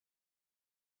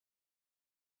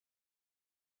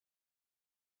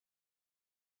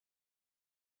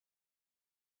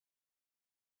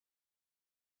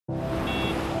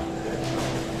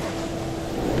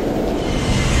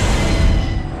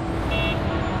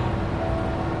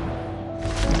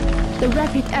the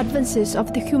rapid advances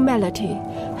of the humanity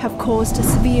have caused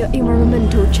severe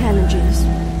environmental challenges.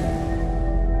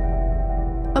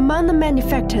 Among the many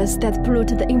factors that pollute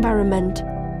the environment,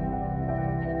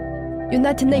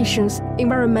 United Nations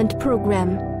Environment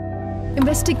Programme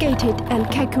investigated and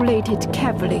calculated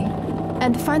carefully,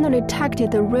 and finally targeted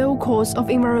the real cause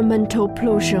of environmental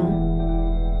pollution.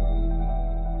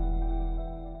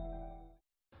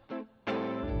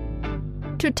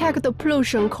 To tackle the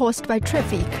pollution caused by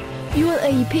traffic,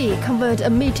 UNEP convened a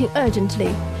meeting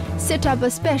urgently, set up a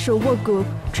special work group,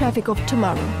 Traffic of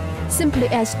Tomorrow, simply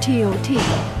as TOT.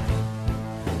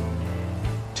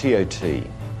 TOT,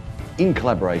 in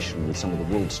collaboration with some of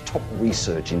the world's top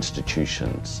research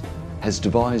institutions, has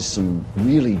devised some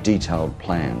really detailed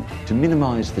plan to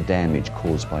minimise the damage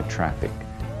caused by traffic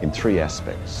in three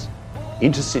aspects: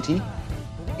 intercity,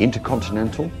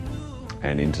 intercontinental,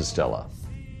 and interstellar.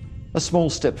 A small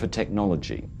step for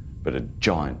technology, but a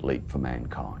giant leap for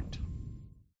mankind.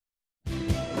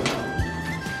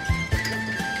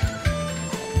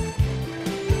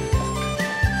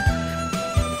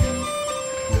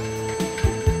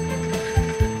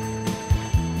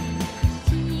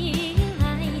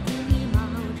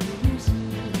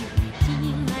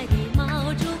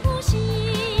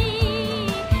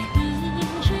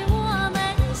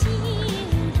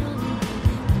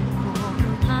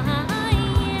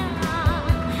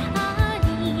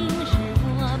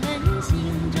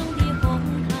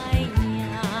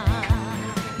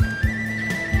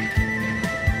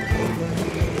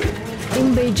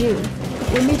 In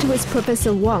Beijing, we meet with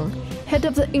Professor Wang, head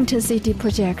of the Intercity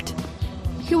project.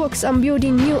 He works on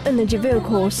building new energy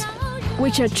vehicles,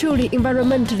 which are truly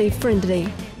environmentally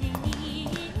friendly.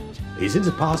 Is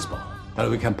it possible that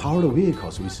we can power the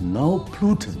vehicles with no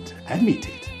pollutant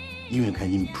emitted, even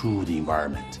can improve the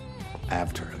environment?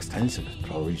 After extensive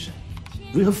exploration,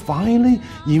 we have finally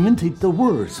invented the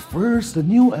world's first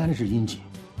new energy engine,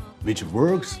 which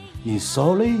works in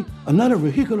solely another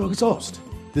vehicular exhaust.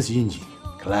 This engine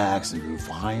collects and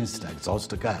refines the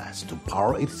exhaust gas to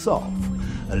power itself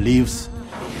and leaves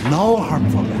no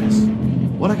harmful gas.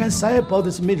 What I can say about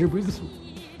this major breakthrough?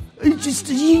 It's just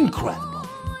incredible.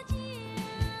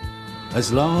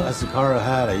 As long as the car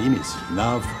had emits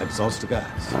enough exhaust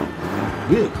gas,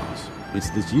 vehicles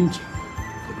with this engine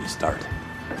could be started.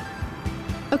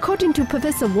 According to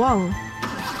Professor Wang,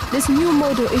 this new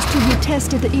model is to be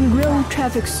tested in real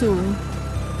traffic soon.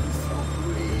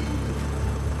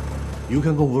 You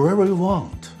can go wherever you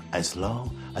want as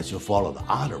long as you follow the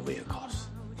other vehicles.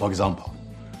 For example,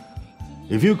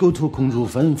 if you go to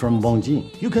Kongzhufen from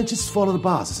Wangjing, you can just follow the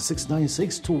bus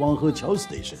 696 to Wangheqiao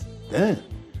Station. Then,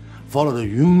 follow the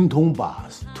Yungtong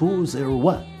bus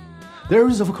 201. There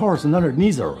is, of course, another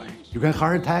neither way. You can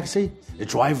hire a taxi and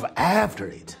drive after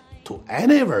it to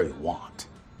anywhere you want.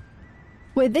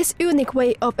 With this unique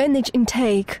way of energy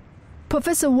intake,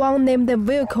 Professor Wang named the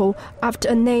vehicle after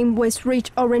a name with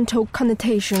rich Oriental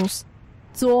connotations,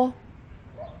 Zuo.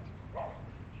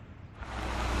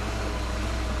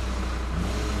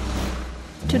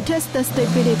 To test the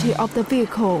stability of the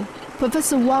vehicle,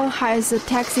 Professor Wang hires a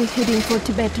taxi heading for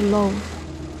Tibet alone,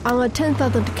 on a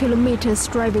 10,000 kilometers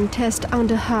driving test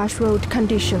under harsh road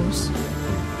conditions.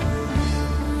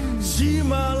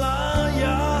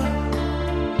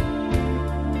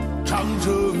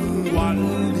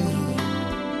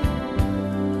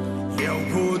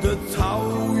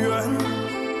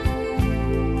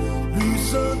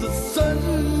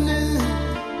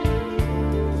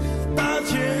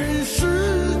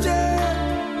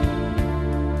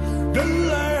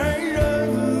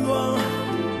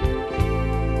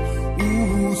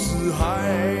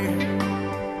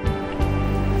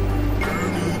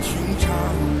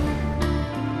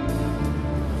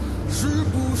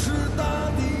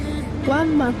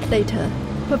 One month later,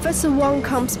 Professor Wang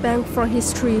comes back from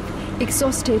his trip,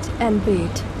 exhausted and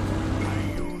beat.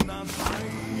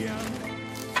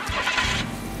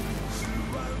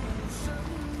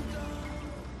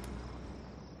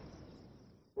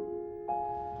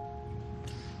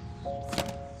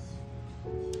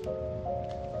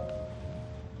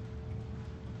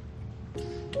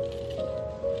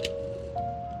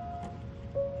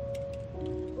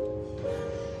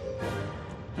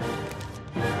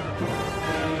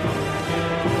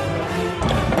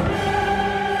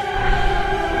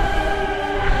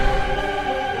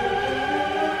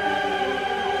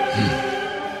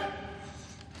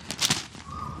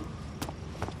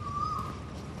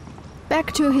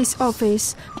 Back to his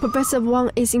office, Professor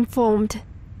Wang is informed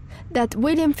that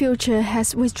William Future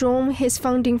has withdrawn his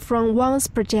funding from Wang's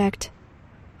project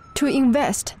to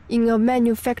invest in a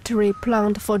manufacturing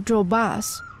plant for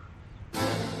drawbars.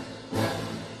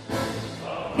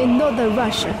 In northern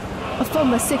Russia, a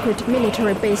former secret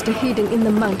military base hidden in the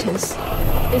mountains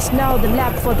is now the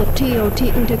lab for the TOT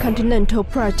Intercontinental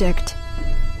Project.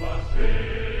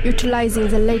 Utilizing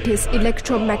the latest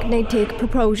electromagnetic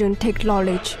propulsion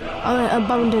technology on an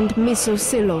abundant missile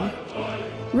silo,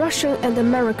 Russian and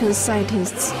American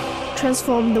scientists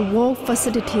transformed the war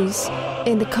facilities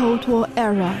in the Cold War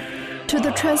era to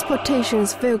the transportation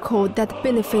vehicle that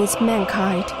benefits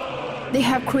mankind. They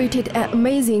have created an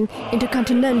amazing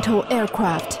intercontinental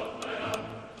aircraft.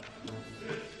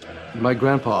 My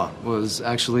grandpa was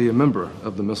actually a member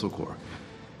of the Missile Corps.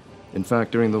 In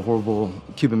fact, during the horrible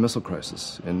Cuban Missile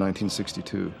Crisis in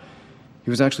 1962, he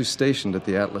was actually stationed at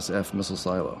the Atlas F missile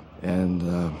silo. And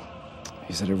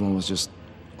he said everyone was just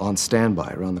on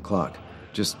standby around the clock,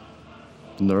 just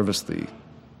nervously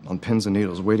on pins and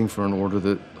needles, waiting for an order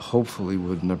that hopefully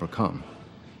would never come.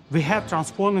 We have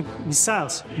transformed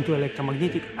missiles into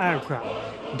electromagnetic aircraft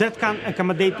that can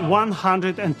accommodate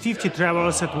 150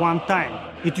 travelers at one time.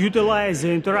 It utilizes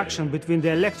the interaction between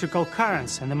the electrical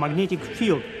currents and the magnetic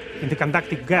field in the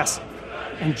conducting gas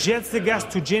and jets the gas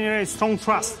to generate strong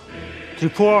thrust.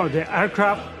 Therefore, the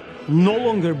aircraft no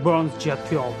longer burns jet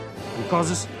fuel and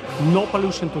causes no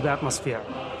pollution to the atmosphere.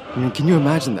 I mean, can you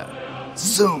imagine that?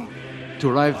 Zoom! To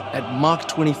arrive at Mach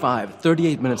 25,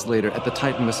 38 minutes later at the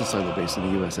Titan missile silo base in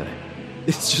the USA.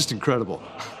 It's just incredible.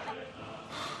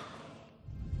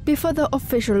 Before the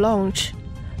official launch,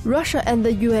 Russia and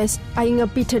the US are in a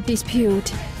bitter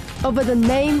dispute over the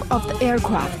name of the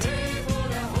aircraft.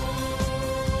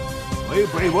 Мы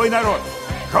боевой народ,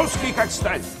 жесткий как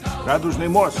сталь, радужный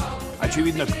мозг.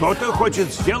 Очевидно, кто-то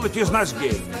хочет сделать из нас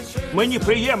геев. Мы не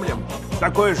приемлем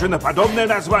такое женоподобное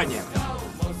название.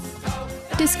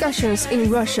 Discussions in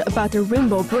Russia about the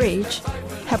Rainbow Bridge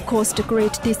have caused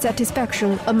great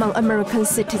dissatisfaction among American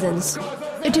citizens.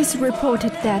 It is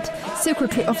reported that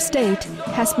Secretary of State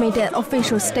has made an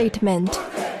official statement.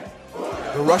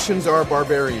 The Russians are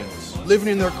barbarians. Living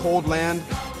in their cold land,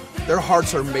 their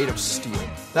hearts are made of steel.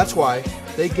 That's why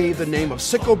they gave the name of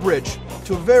Sickle Bridge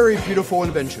to a very beautiful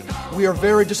invention. We are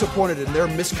very disappointed in their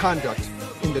misconduct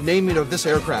in the naming of this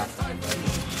aircraft.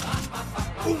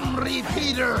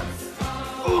 Peter!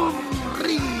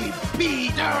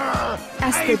 Peter!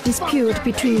 As the dispute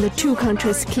between the two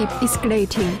countries keeps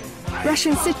escalating,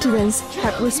 Russian citizens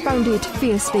have responded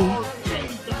fiercely.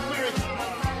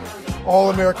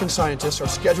 All American scientists are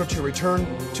scheduled to return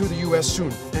to the U.S.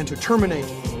 soon and to terminate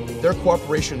their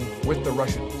cooperation with the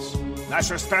Russians.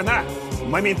 Наша страна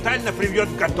моментально приведет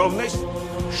в готовность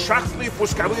шахтные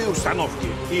пусковые установки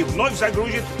и вновь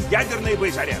загрузит ядерные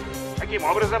боезаряды. Таким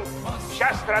образом,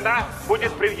 вся страна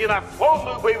будет приведена в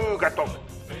полную боевую готовность.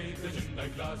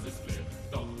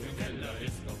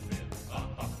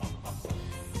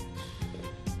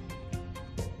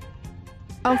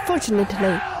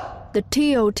 Unfortunately, the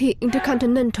TOT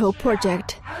Intercontinental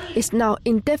Project is now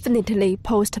indefinitely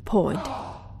postponed.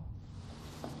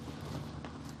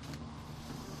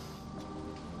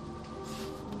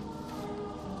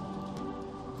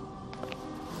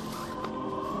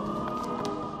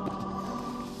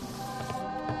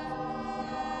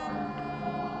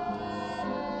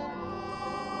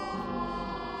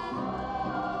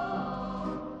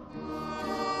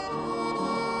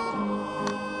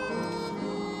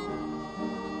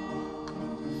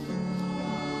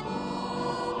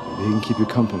 He can keep you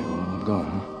company when I'm gone,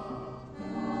 huh?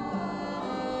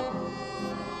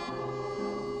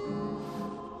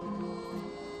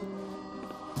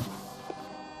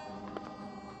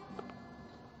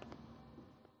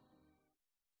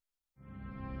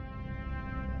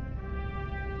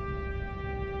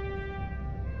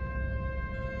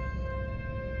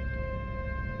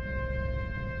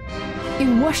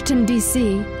 In Washington,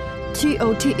 D.C.,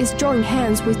 TOT is joining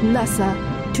hands with NASA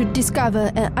to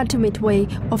discover an ultimate way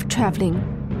of traveling.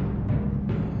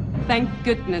 Thank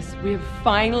goodness we have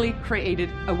finally created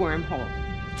a wormhole.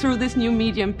 Through this new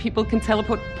medium, people can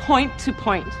teleport point to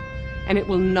point, and it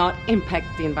will not impact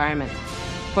the environment.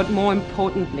 But more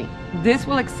importantly, this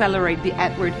will accelerate the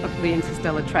outward of the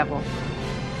interstellar travel.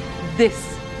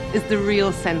 This is the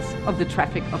real sense of the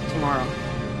traffic of tomorrow.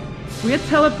 We are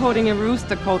teleporting a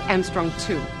rooster called Armstrong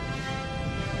 2.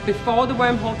 Before the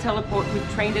wormhole teleport, we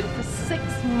trained it for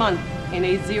 6 months in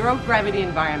a zero-gravity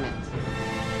environment.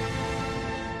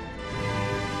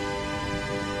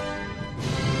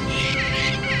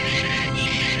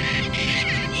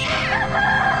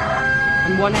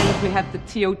 On one end, we have the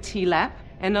TOT lab,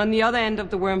 and on the other end of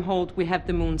the wormhole, we have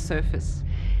the moon's surface.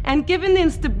 And given the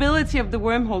instability of the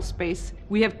wormhole space,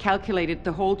 we have calculated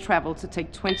the whole travel to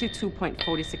take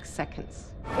 22.46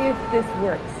 seconds. If this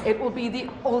works, it will be the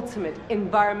ultimate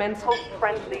environmental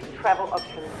friendly travel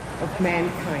option of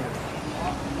mankind.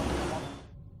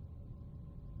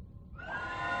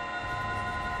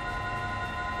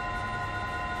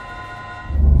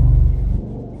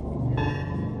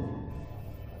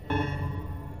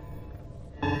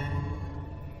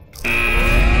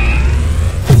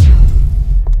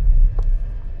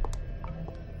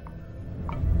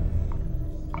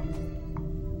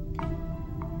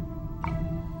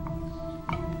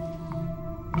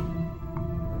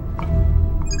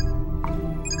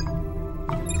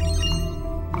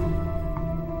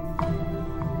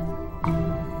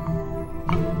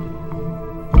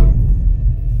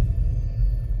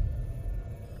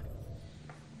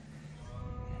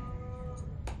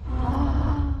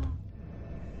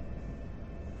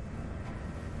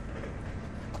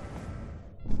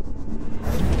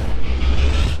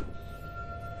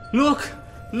 Look!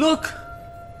 Look!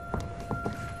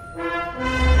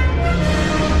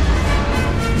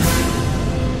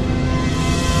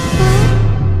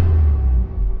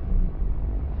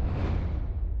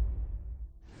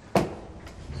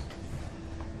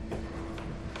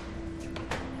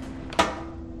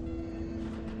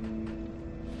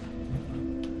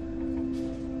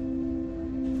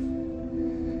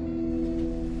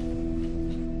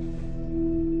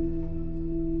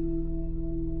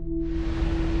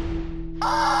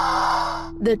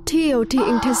 The TOT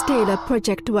Interstellar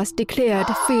project was declared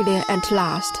a failure at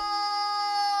last.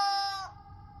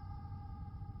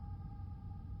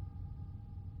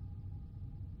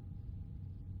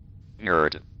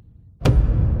 Nerd.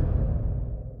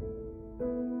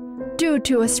 Due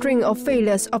to a string of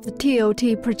failures of the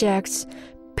TOT projects,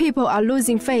 people are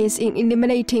losing faith in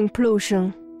eliminating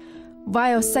pollution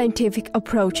via scientific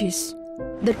approaches.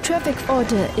 The traffic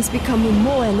order is becoming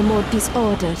more and more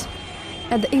disordered,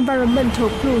 and the environmental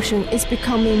pollution is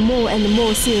becoming more and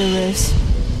more serious.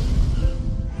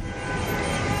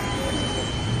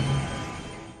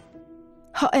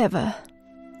 However,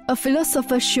 a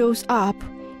philosopher shows up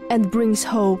and brings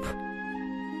hope.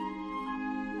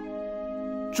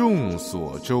 众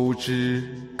所周知，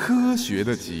科学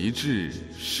的极致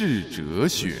是哲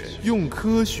学。用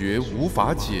科学无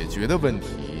法解决的问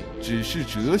题，只是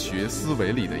哲学思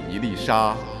维里的一粒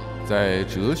沙。在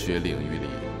哲学领域里，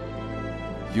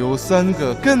有3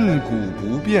个亘古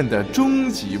不变的终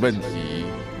极问题，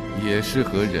也是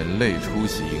和人类出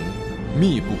行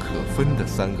密不可分的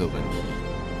3个问题。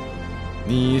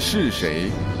你是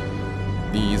谁？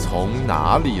你从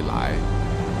哪里来？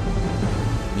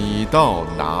你到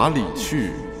哪里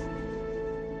去？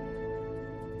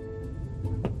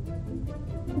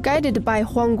 Guided by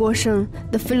Huang Guosheng,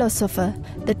 the philosopher,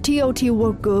 the TOT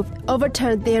work group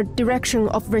overturned their direction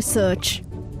of research.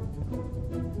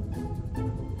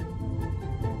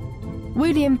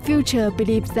 William Future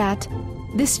believes that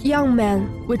this young man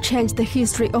will change the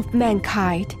history of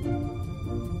mankind.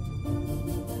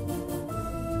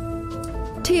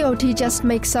 TOT just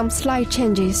makes some slight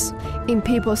changes in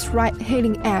people's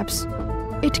ride-hailing apps.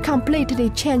 It completely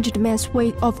changed man's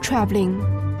way of traveling.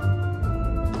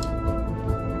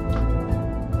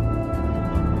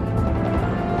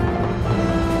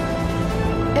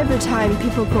 Every time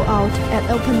people go out and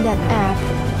open that app,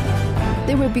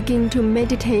 they will begin to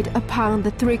meditate upon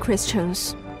the 3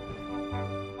 questions.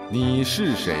 你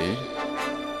是谁？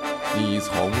你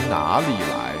从哪里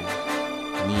来？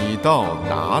你到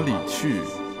哪里去？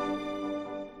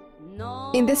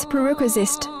 In this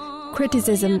prerequisite,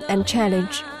 criticism and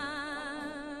challenge,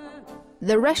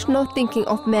 the rational thinking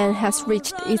of man has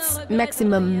reached its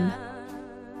maximum.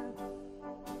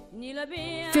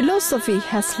 Philosophy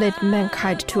has led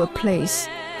mankind to a place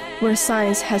where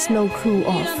science has no clue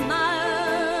of.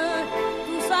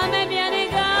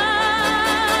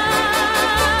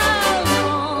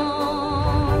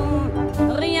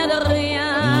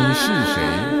 你是谁？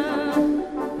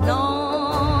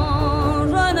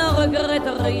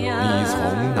你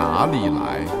从哪里来？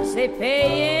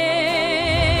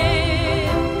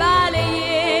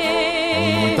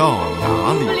你到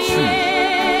哪里去？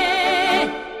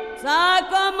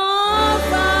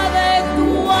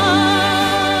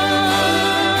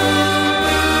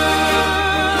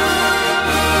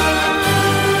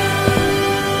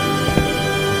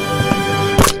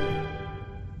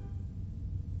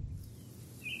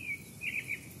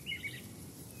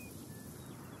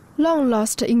 Long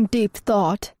lost in deep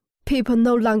thought, people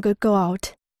no longer go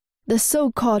out. The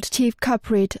so-called chief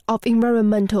culprit of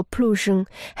environmental pollution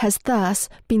has thus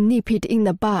been nipped in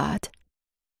the bud.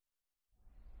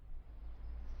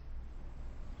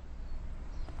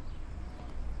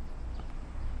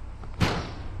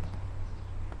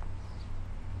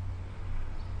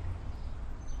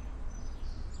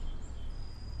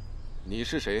 你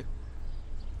是谁？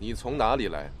你从哪里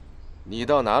来？你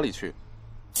到哪里去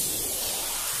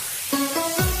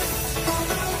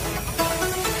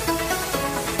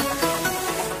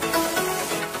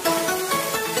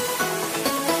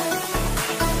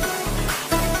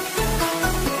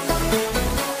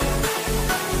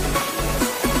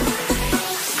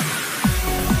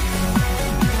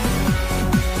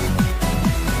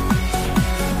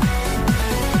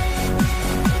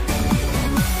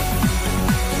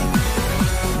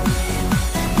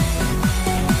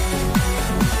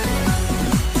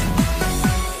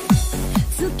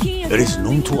？It is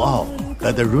known to all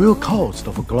that the real cause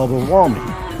of global warming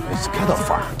is cattle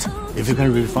fart. If you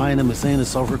can refine the methane and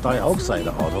sulfur dioxide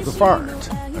out of the fart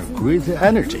and create the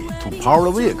energy to power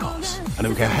the vehicles, and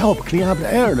we can help clean up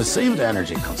the air and save the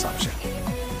energy consumption,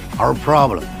 our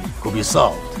problem could be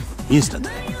solved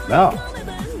instantly. Now,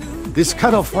 this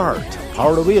cattle fart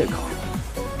powered vehicle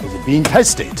is being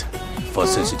tested for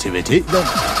sensitivity.